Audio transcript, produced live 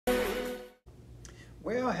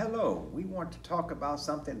Well, hello. We want to talk about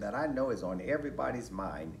something that I know is on everybody's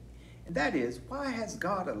mind, and that is why has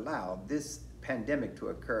God allowed this pandemic to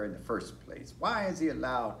occur in the first place? Why has He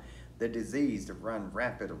allowed the disease to run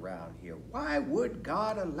rampant around here? Why would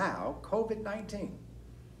God allow COVID 19?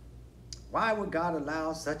 Why would God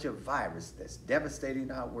allow such a virus that's devastating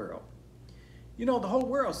our world? You know, the whole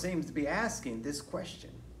world seems to be asking this question.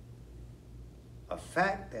 A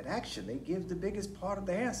fact that actually gives the biggest part of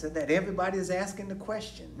the answer that everybody is asking the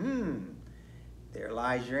question. There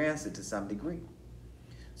lies your answer to some degree.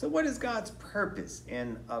 So what is God's purpose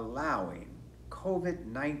in allowing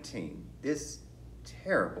COVID-19, this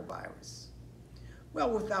terrible virus?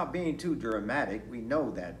 Well, without being too dramatic, we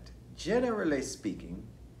know that generally speaking,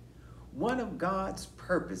 one of God's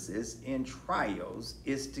purposes in trials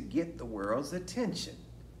is to get the world's attention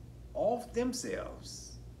off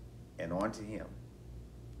themselves and onto Him.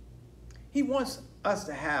 He wants us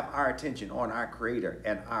to have our attention on our Creator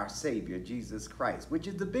and our Savior, Jesus Christ, which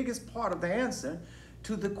is the biggest part of the answer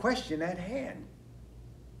to the question at hand.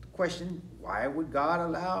 The question, why would God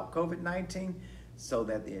allow COVID-19? So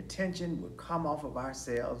that the attention would come off of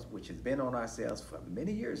ourselves, which has been on ourselves for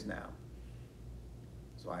many years now.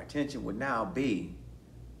 So our attention would now be,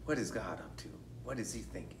 what is God up to? What is He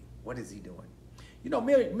thinking? What is He doing? You know,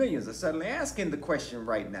 millions are suddenly asking the question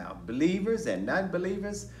right now, believers and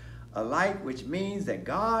non-believers alike, which means that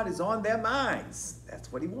God is on their minds. That's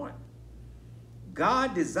what He wants.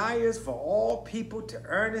 God desires for all people to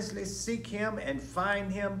earnestly seek Him and find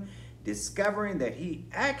Him, discovering that He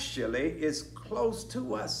actually is close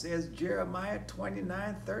to us, says Jeremiah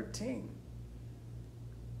 29:13.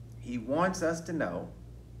 He wants us to know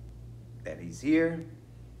that He's here,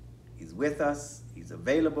 He's with us, He's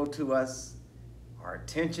available to us. Our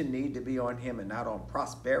attention needs to be on Him and not on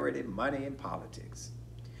prosperity, money, and politics.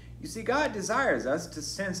 You see, God desires us to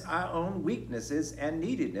sense our own weaknesses and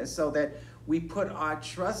neediness so that we put our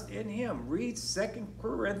trust in Him. Read 2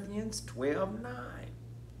 Corinthians 12:9.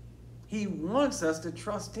 He wants us to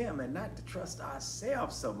trust Him and not to trust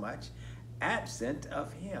ourselves so much, absent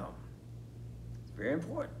of Him. It's very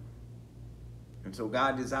important. And so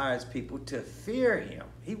God desires people to fear Him.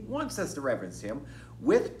 He wants us to reverence Him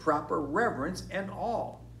with proper reverence and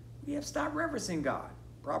awe. We have stopped reverencing God.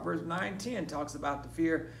 Proverbs 9:10 talks about the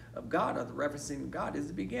fear of God, or the reverencing of God is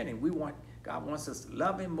the beginning. God wants us to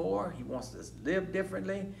love Him more. He wants us to live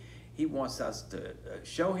differently. He wants us to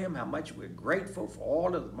show Him how much we're grateful for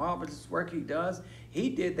all of the marvelous work He does.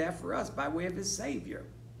 He did that for us by way of His Savior.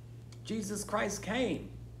 Jesus Christ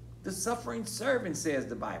came, the suffering servant, says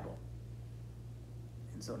the Bible.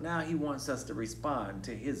 And so now He wants us to respond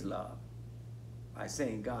to His love by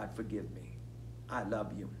saying, God, forgive me. I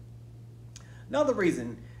love you. Another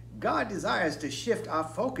reason, God desires to shift our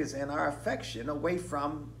focus and our affection away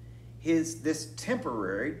from this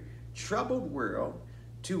temporary, troubled world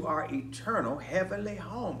to our eternal heavenly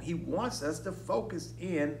home. He wants us to focus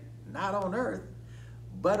in, not on earth,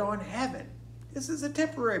 but on heaven. This is a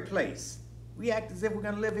temporary place. We act as if we're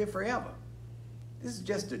going to live here forever. This is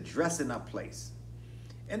just a dressing up place.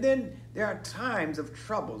 And then there are times of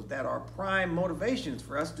troubles that are prime motivations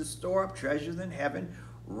for us to store up treasures in heaven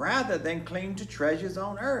rather than cling to treasures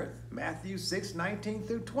on earth. Matthew 6:19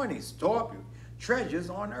 through 20. Store up your treasures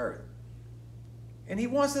on earth. And He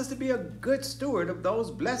wants us to be a good steward of those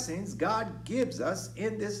blessings God gives us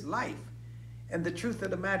in this life. And the truth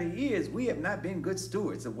of the matter is, we have not been good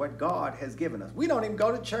stewards of what God has given us. We don't even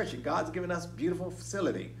go to church, and God's given us a beautiful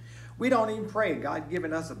facility. We don't even pray, God's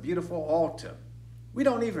given us a beautiful altar. We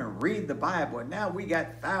don't even read the Bible, and now we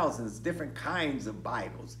got thousands of different kinds of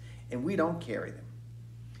Bibles, and we don't carry them.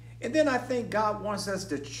 And then I think God wants us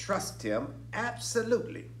to trust Him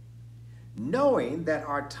absolutely, knowing that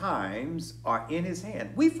our times are in His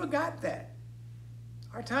hand. We forgot that.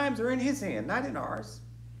 Our times are in His hand, not in ours.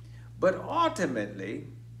 But ultimately,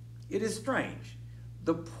 it is strange.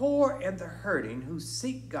 The poor and the hurting who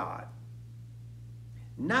seek God,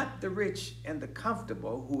 not the rich and the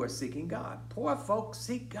comfortable who are seeking God. Poor folks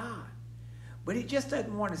seek God. But He just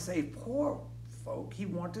doesn't want to say poor folk. He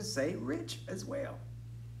wants to say rich as well.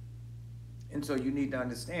 And so you need to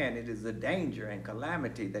understand it is the danger and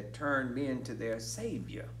calamity that turn men to their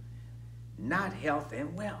Savior, not health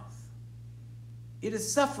and wealth. It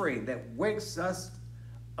is suffering that wakes us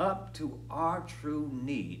up to our true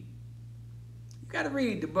need. You got to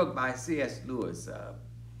read the book by C.S. Lewis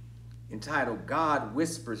entitled God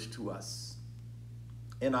Whispers to Us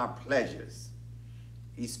in Our Pleasures.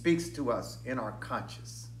 He speaks to us in our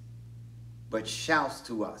conscience, but shouts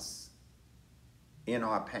to us in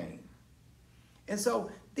our pain. And so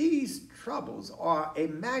these troubles are a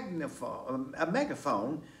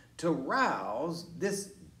megaphone to rouse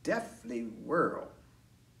this deathly world.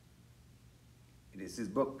 It is his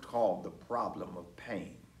book called The Problem of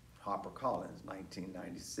Pain, HarperCollins,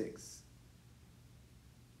 1996.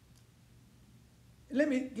 Let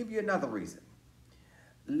me give you another reason.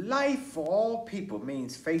 Life for all people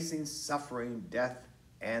means facing suffering, death,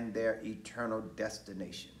 and their eternal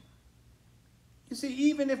destination. You see,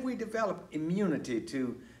 even if we develop immunity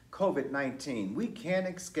to COVID-19, we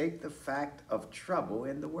can't escape the fact of trouble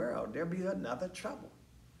in the world. There'll be another trouble.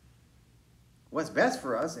 What's best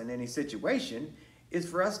for us in any situation is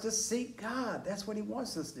for us to seek God. That's what he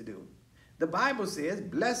wants us to do. The Bible says,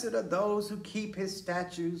 blessed are those who keep his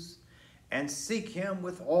statutes and seek him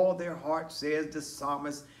with all their heart, says the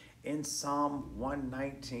psalmist in Psalm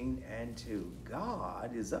 119:2.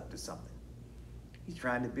 God is up to something. He's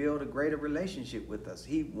trying to build a greater relationship with us.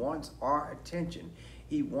 He wants our attention.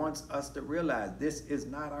 He wants us to realize this is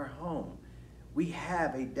not our home. We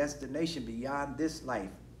have a destination beyond this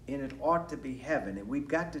life, and it ought to be heaven. And we've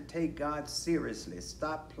got to take God seriously.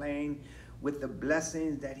 Stop playing with the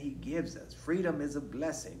blessings that he gives us. Freedom is a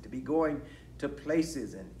blessing. To be going to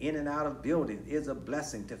places and in and out of buildings is a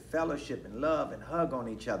blessing. To fellowship and love and hug on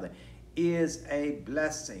each other is a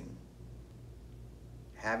blessing.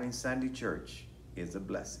 Having Sunday church is a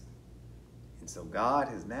blessing. And so God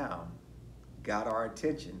has now got our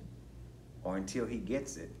attention, or until he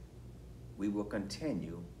gets it, we will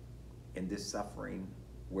continue in this suffering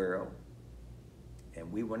world,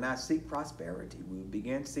 and we will not seek prosperity. We will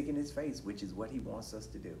begin seeking his face, which is what he wants us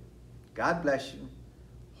to do. God bless you.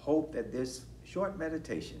 Hope that this short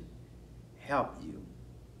meditation helped you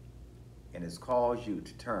and has caused you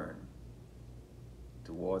to turn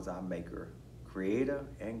towards our Maker, Creator,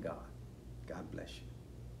 and God. God bless you.